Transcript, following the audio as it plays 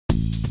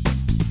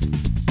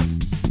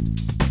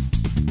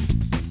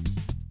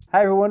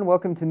Hi everyone,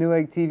 welcome to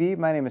Newegg TV.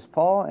 My name is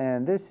Paul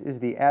and this is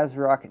the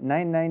ASRock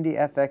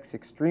 990FX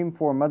EXTREME4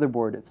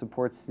 motherboard. It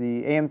supports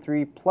the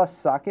AM3 Plus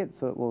socket,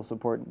 so it will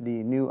support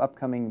the new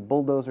upcoming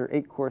Bulldozer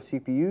 8-core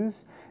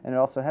CPUs, and it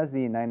also has the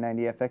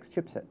 990FX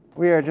chipset.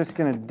 We are just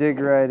going to dig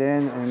right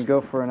in and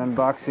go for an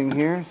unboxing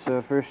here.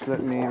 So first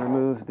let me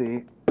remove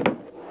the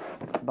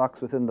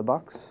box within the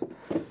box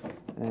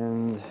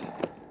and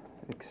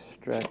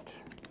extract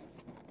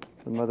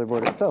the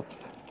motherboard itself.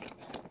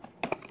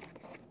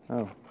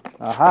 Oh.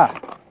 Aha!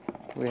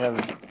 We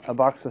have a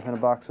box within a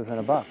box within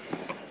a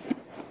box.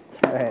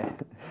 All right,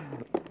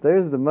 so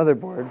there's the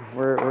motherboard.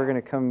 We're going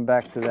to come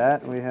back to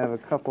that. We have a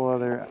couple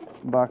other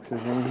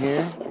boxes in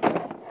here,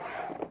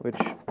 which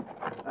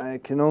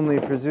I can only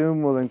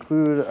presume will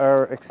include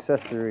our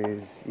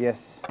accessories.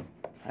 Yes,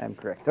 I am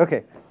correct.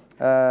 Okay,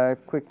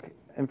 quick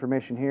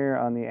information here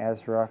on the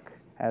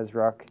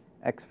ASRock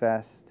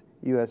XFast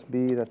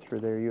USB. That's for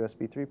their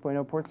USB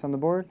 3.0 ports on the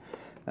board.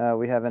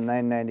 We have a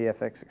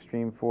 990FX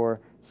EXTREME4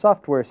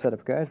 software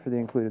setup guide for the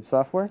included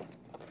software.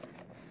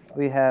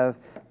 We have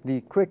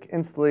the quick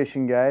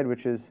installation guide,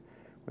 which is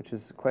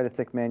quite a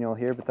thick manual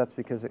here, but that's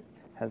because it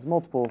has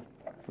multiple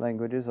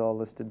languages all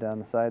listed down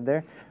the side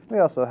there. We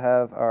also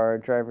have our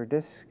driver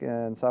disk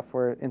and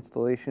software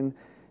installation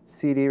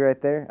CD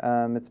right there.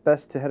 It's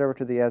best to head over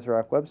to the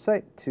ASRock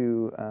website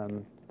to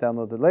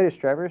download the latest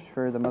drivers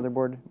for the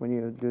motherboard when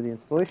you do the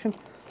installation,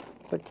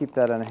 but keep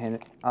that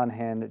on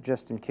hand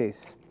just in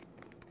case.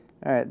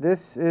 All right,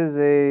 this is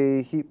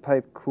a heat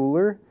pipe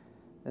cooler.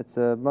 It's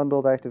a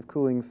bundled active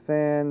cooling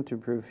fan to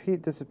improve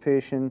heat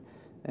dissipation.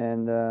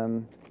 And,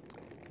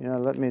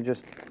 let me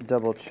just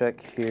double check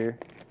here,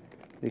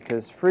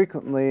 because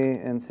frequently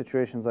in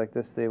situations like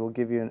this, they will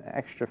give you an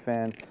extra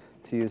fan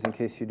to use in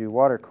case you do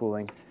water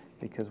cooling,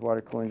 because water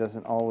cooling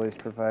doesn't always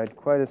provide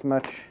quite as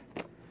much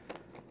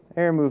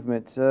air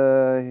movement.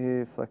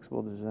 Here,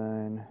 flexible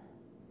design.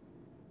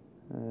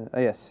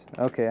 Yes,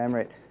 okay, I'm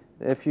right.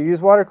 If you use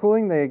water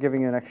cooling, they're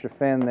giving you an extra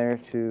fan there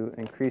to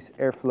increase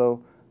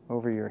airflow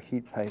over your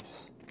heat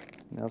pipes.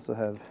 They also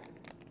have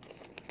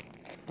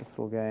this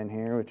little guy in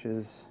here, which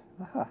is,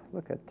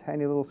 look, a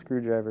tiny little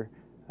screwdriver.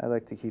 I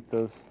like to keep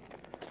those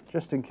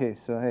just in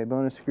case. So hey,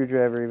 bonus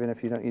screwdriver even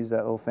if you don't use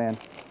that little fan.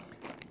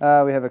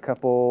 We have a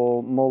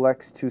couple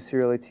Molex 2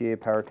 serial ATA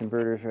power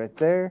converters right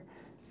there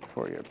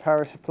for your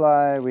power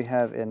supply. We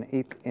have an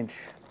 1/8"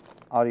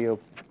 audio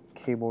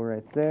cable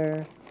right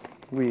there.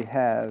 We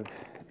have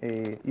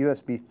a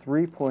USB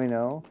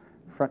 3.0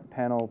 front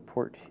panel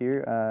port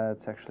here.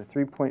 It's actually a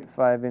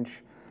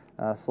 3.5-inch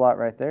slot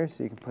right there,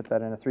 so you can put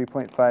that in a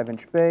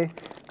 3.5-inch bay.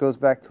 Goes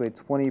back to a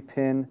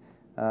 20-pin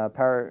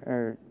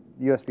USB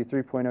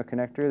 3.0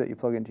 connector that you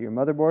plug into your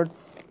motherboard.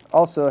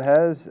 Also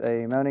has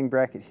a mounting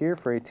bracket here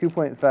for a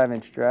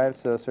 2.5-inch drive,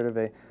 so sort of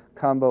a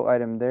combo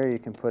item there. You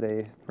can put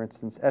a, for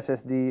instance,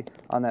 SSD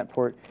on that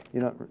port.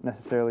 You don't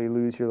necessarily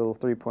lose your little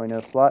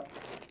 3.0 slot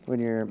when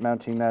you're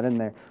mounting that in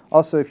there.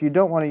 Also, if you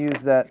don't want to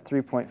use that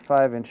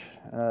 3.5-inch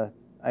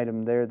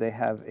item there, they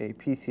have a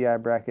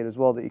PCI bracket as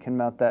well that you can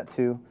mount that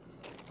to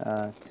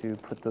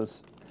put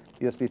those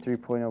USB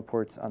 3.0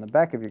 ports on the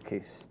back of your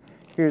case.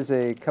 Here's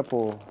a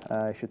couple,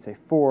 I should say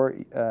 4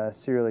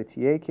 serial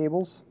ATA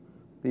cables.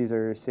 These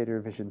are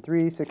SATA Vision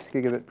 3, 6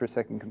 gigabit per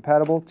second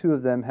compatible. 2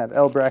 of them have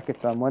L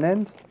brackets on one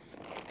end.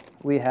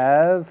 We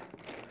have,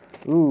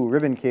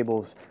 ribbon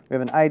cables. We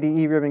have an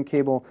IDE ribbon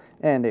cable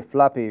and a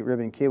floppy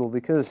ribbon cable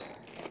because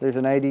there's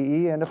an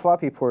IDE and a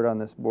floppy port on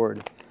this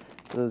board.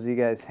 For those of you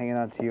guys hanging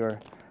on to your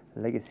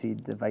legacy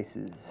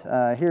devices.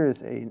 Here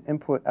is an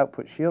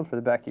input-output shield for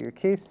the back of your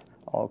case,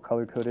 all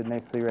color-coded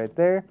nicely right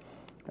there.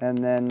 And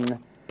then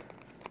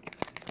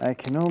I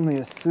can only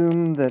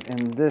assume that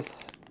in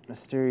this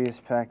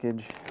mysterious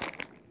package,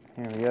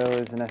 here we go,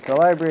 is an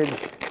SLI bridge.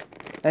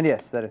 And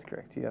yes, that is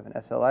correct. You have an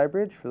SLI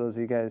bridge for those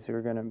of you guys who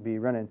are going to be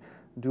running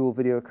dual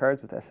video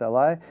cards with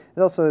SLI. It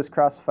also is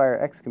Crossfire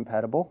X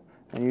compatible,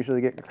 and you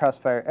usually get your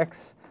Crossfire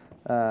X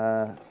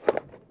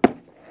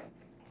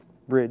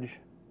bridge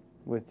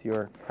with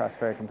your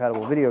Crossfire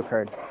compatible video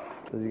card.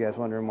 Those of you guys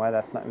wondering why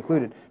that's not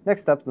included.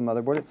 Next up, the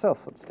motherboard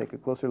itself. Let's take a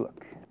closer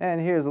look.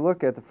 And here's a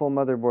look at the full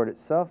motherboard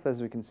itself.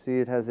 As we can see,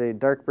 it has a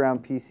dark brown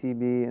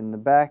PCB in the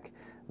back.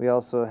 We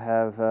also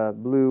have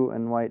blue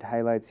and white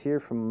highlights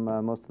here from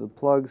most of the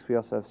plugs. We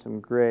also have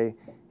some gray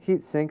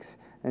heat sinks,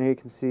 and here you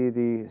can see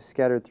the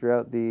scattered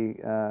throughout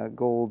the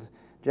gold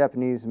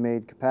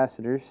Japanese-made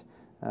capacitors,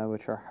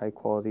 which are high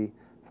quality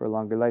for a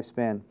longer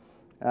lifespan.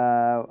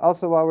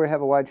 Also, while we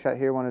have a wide shot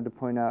here, I wanted to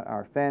point out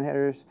our fan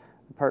headers.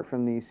 Apart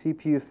from the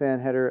CPU fan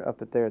header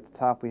up there at the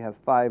top, we have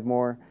 5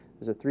 more.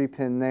 There's a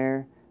 3-pin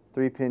there,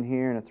 3-pin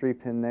here, and a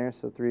 3-pin there,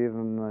 so 3 of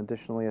them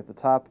additionally at the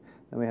top.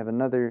 Then we have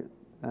another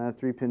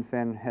 3-pin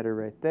fan header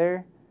right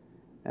there,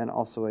 and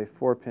also a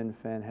 4-pin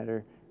fan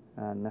header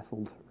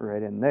nestled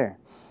right in there.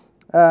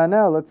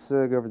 Now let's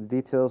go over the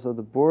details of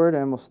the board,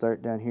 and we'll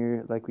start down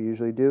here like we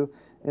usually do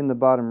in the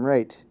bottom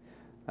right.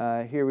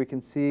 Here we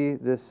can see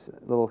this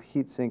little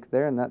heatsink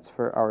there, and that's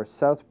for our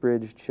South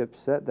Bridge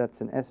chipset.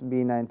 That's an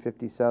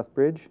SB950 South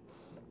Bridge.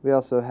 We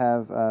also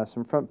have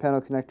some front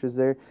panel connectors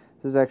there.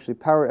 This is actually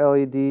power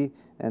LED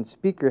and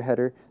speaker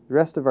header. The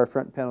rest of our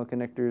front panel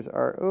connectors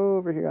are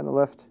over here on the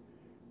left,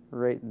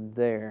 right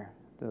there.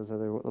 Those are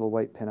the little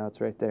white pinouts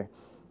right there.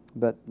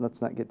 But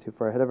let's not get too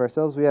far ahead of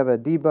ourselves. We have a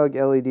debug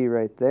LED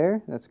right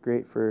there. That's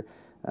great for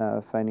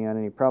finding out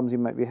any problems you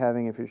might be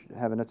having if you're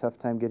having a tough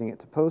time getting it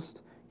to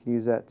post. You can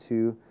use that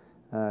to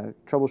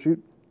troubleshoot.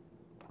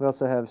 We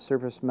also have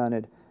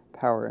surface-mounted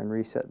power and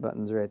reset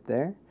buttons right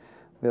there.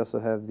 We also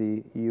have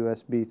the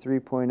USB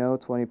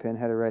 3.0 20-pin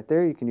header right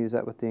there. You can use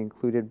that with the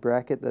included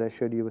bracket that I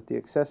showed you with the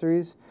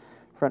accessories.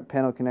 Front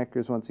panel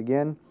connectors once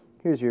again.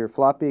 Here's your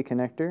floppy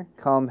connector,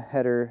 COM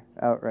header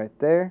out right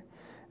there.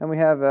 And we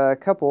have a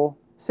couple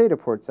SATA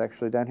ports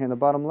actually down here in the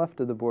bottom left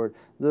of the board.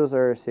 Those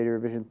are SATA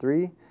revision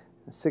 3,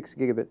 6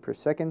 gigabit per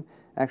second.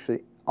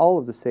 Actually, all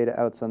of the SATA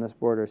outs on this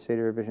board are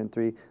SATA revision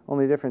 3.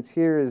 Only difference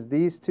here is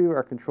these two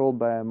are controlled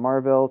by a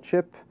Marvell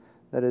chip.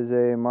 That is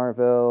a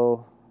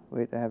Marvell,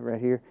 wait, I have it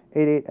right here,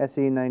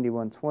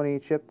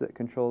 88SE9120 chip that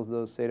controls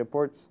those SATA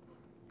ports.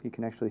 You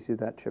can actually see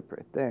that chip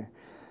right there.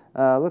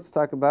 Let's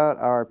talk about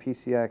our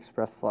PCI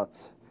Express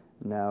slots.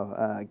 Now,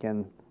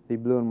 again, the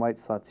blue and white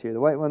slots here. The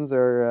white ones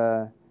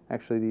are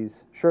actually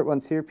these short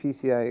ones here,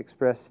 PCI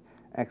Express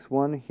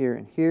X1 here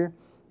and here.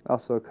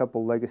 Also a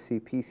couple legacy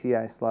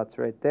PCI slots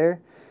right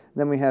there.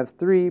 Then we have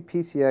 3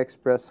 PCI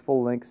Express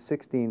full-length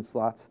 16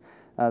 slots.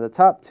 The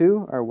top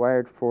 2 are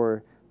wired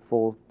for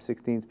full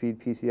 16-speed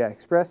PCI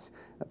Express.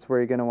 That's where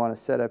you're going to want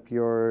to set up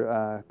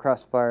your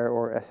Crossfire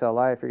or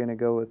SLI if you're going to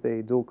go with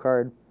a dual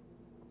card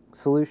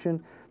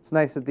solution. It's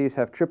nice that these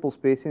have triple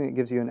spacing. It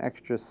gives you an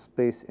extra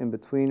space in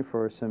between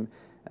for some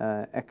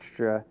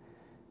extra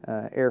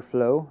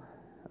airflow,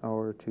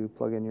 or to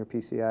plug in your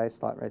PCI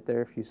slot right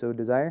there if you so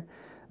desire.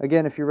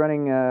 Again, if you're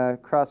running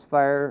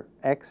Crossfire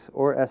X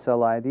or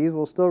SLI, these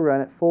will still run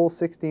at full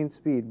 16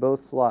 speed, both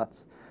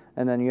slots.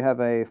 And then you have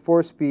a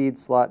 4-speed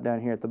slot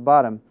down here at the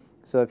bottom.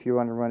 So if you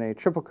want to run a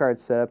triple card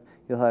setup,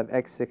 you'll have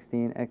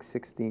X16,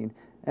 X16,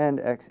 and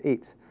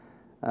X8.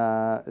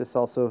 This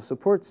also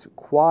supports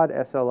quad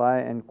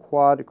SLI and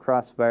quad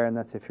Crossfire, and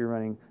that's if you're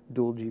running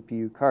dual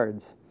GPU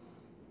cards.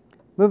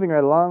 Moving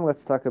right along,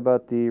 let's talk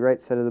about the right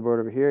side of the board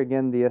over here.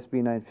 Again, the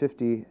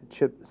SB950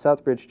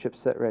 Sli Bridge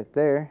chipset right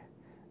there,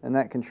 and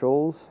that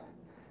controls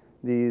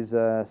these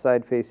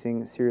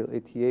side-facing serial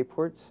ATA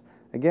ports.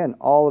 Again,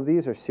 all of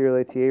these are serial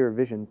ATA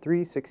revision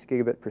 3, 6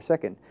 gigabit per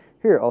second.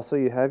 Here also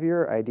you have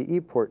your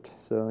IDE port,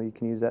 so you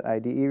can use that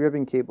IDE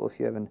ribbon cable if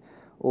you have an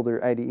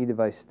older IDE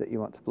device that you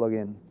want to plug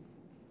in.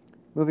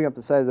 Moving up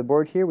the side of the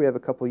board here, we have a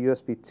couple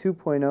USB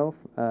 2.0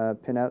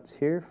 pinouts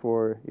here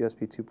for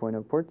USB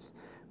 2.0 ports.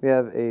 We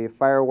have a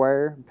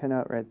FireWire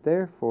pinout right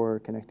there for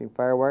connecting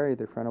FireWire,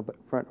 either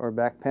front or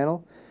back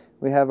panel.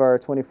 We have our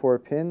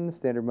 24-pin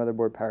standard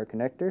motherboard power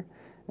connector.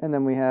 And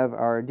then we have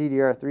our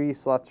DDR3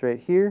 slots right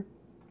here.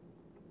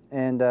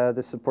 And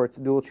this supports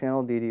dual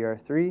channel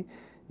DDR3.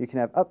 You can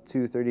have up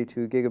to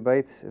 32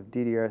 gigabytes of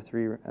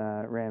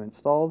DDR3 RAM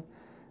installed,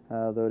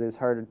 though it is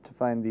harder to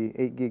find the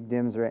 8 gig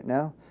DIMMs right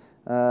now.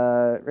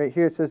 Right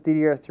here it says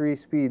DDR3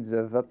 speeds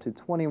of up to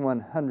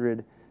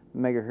 2100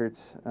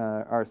 megahertz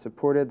are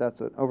supported.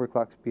 That's an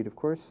overclock speed, of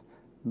course,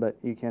 but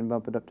you can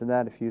bump it up to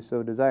that if you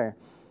so desire.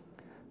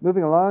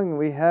 Moving along,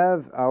 we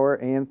have our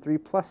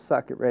AM3 Plus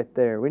socket right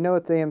there. We know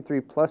it's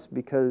AM3 Plus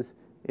because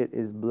it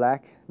is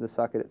black, the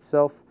socket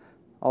itself.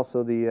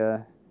 Also,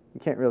 you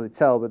can't really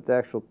tell, but the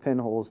actual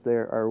pinholes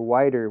there are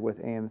wider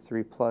with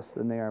AM3 Plus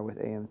than they are with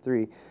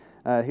AM3.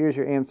 Here's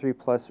your AM3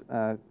 Plus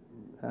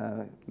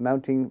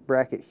mounting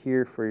bracket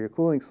here for your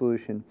cooling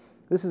solution.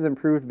 This is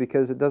improved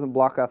because it doesn't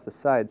block off the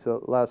side, so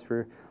it allows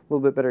for a little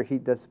bit better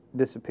heat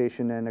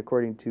dissipation, and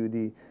according to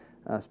the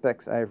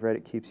specs I've read,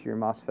 it keeps your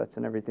MOSFETs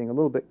and everything a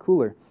little bit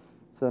cooler.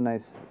 So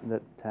nice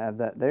to have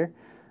that there.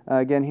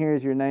 Again,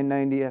 here's your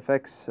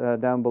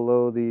 990FX down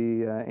below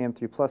the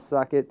AM3 Plus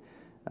socket.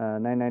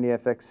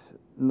 990FX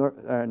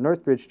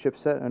Northbridge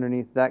chipset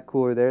underneath that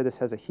cooler there. This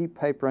has a heat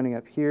pipe running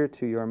up here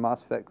to your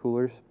MOSFET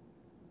coolers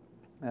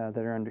that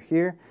are under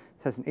here.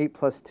 This has an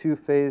 8+2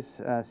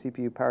 phase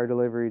CPU power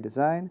delivery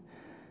design.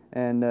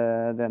 And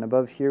then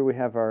above here we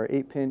have our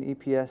 8-pin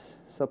EPS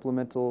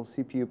supplemental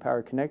CPU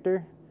power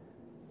connector.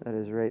 That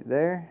is right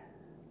there.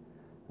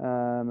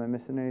 Am I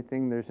missing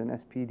anything? There's an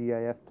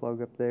SPDIF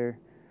plug up there.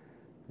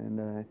 And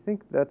I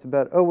think that's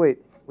about, oh wait,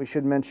 we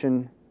should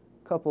mention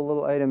a couple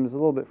little items a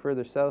little bit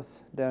further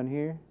south down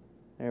here.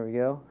 There we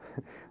go.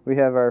 We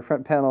have our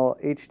front panel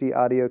HD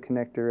audio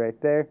connector right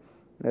there,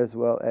 as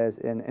well as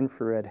an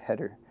infrared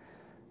header.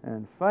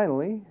 And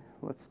finally,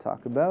 let's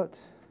talk about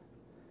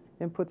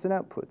inputs and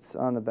outputs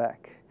on the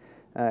back.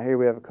 Here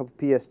we have a couple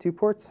PS2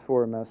 ports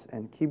for mouse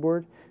and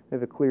keyboard. We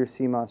have a clear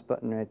CMOS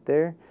button right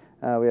there.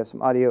 We have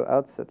some audio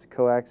outs, that's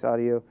coax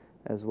audio,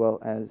 as well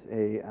as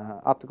a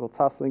optical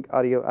Toslink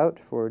audio out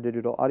for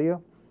digital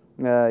audio.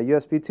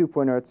 USB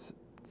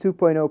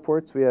 2.0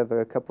 ports, we have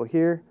a couple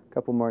here, a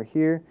couple more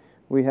here.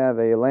 We have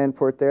a LAN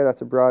port there,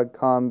 that's a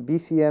Broadcom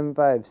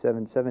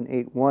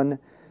BCM57781,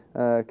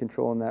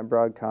 controlling that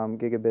Broadcom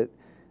gigabit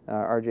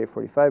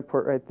RJ45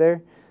 port right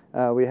there.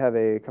 We have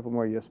a couple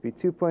more USB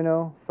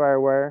 2.0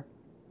 FireWire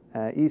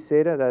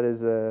eSATA that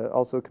is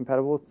also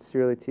compatible with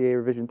Serial TA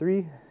revision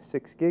 3,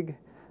 6 gig.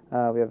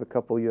 We have a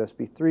couple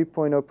USB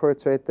 3.0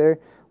 ports right there.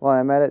 While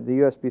I'm at it, the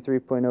USB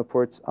 3.0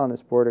 ports on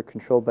this board are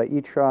controlled by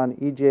eTron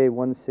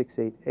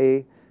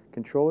EJ168A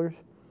controllers.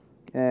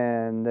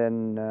 And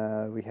then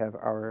we have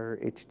our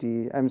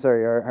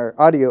our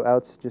audio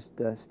outs,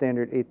 just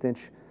standard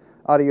 1/8"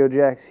 audio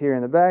jacks here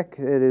in the back.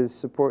 It does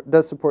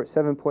support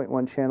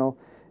 7.1 channel,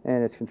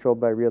 and it's controlled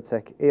by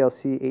Realtek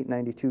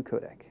ALC892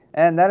 codec.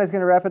 And that is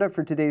going to wrap it up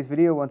for today's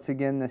video. Once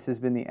again, this has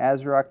been the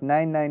ASRock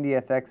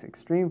 990FX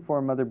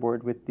EXTREME4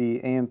 motherboard with the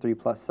AM3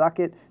 Plus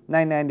socket,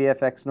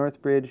 990FX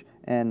North Bridge,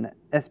 and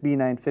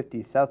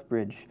SB950 South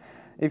Bridge.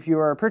 If you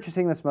are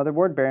purchasing this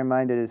motherboard, bear in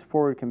mind it is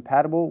forward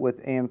compatible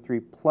with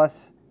AM3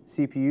 Plus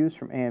CPUs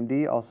from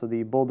AMD, also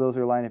the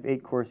Bulldozer line of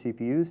 8-core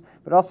CPUs,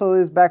 but also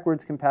is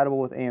backwards compatible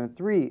with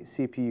AM3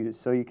 CPUs.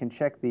 So you can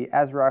check the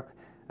ASRock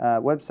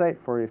website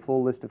for a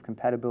full list of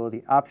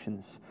compatibility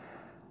options.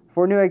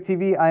 For Newegg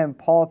TV, I am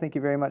Paul. Thank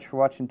you very much for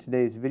watching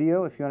today's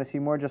video. If you want to see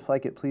more just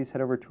like it, please head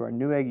over to our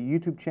Newegg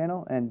YouTube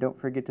channel and don't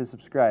forget to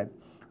subscribe.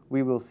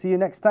 We will see you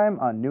next time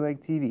on Newegg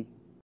TV.